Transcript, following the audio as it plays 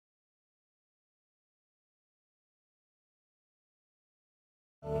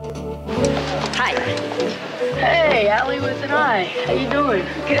Hi. Hey, Allie with an eye. How you doing?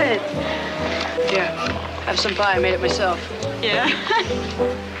 Good. Here, have some pie. I made it myself. Yeah.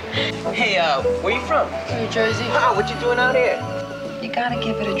 Hey, where you from? New Jersey. Ah, what you doing out here? You gotta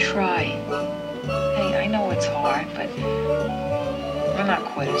give it a try. Hey, I know it's hard, but we're not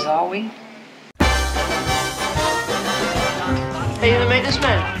quitters, are we? Hey, you the maintenance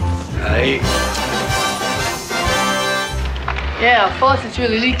man? Hey. Yeah, our faucet's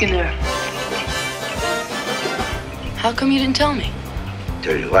really leaking there. How come you didn't tell me?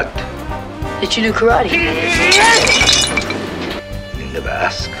 Tell you what, That you do karate? you never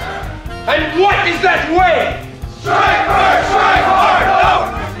ask. And what is that way? Strike hard,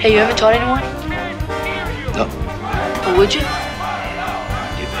 no! Hey, you ever taught anyone? No. Or would you?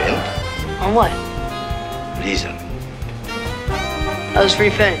 Depend. On what? Listen. That was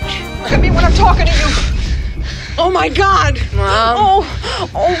revenge. Look at me when I'm talking to you. Oh, my God. Mom.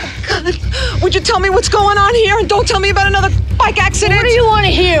 Oh, God. Would you tell me what's going on here and don't tell me about another bike accident? What do you want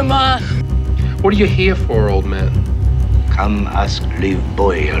to hear, Ma? What are you here for, old man? Come ask leave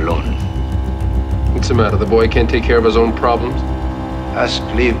boy alone. What's the matter? The boy can't take care of his own problems? Ask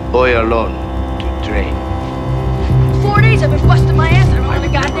leave boy alone to train. 4 days I've been busting my ass. I don't learn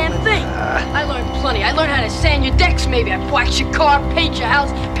a goddamn thing. I learned plenty. I learned how to sand your decks, maybe. I wax your car, paint your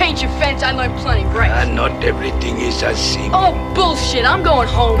house, paint your fence. I learned plenty, right? Not everything is as simple. Oh, bullshit. I'm going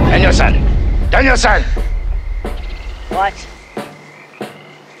home. Danielson! Danielson! What?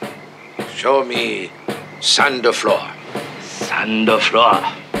 Show me sand the floor. Sand the floor.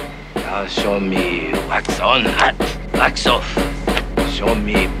 Now show me wax on, hat, wax off. Show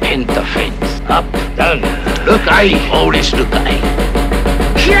me paint the fence. Up, down. Look eye, always look eye.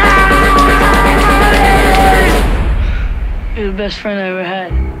 You're the best friend I ever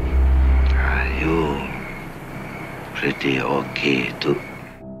had. You pretty okay too.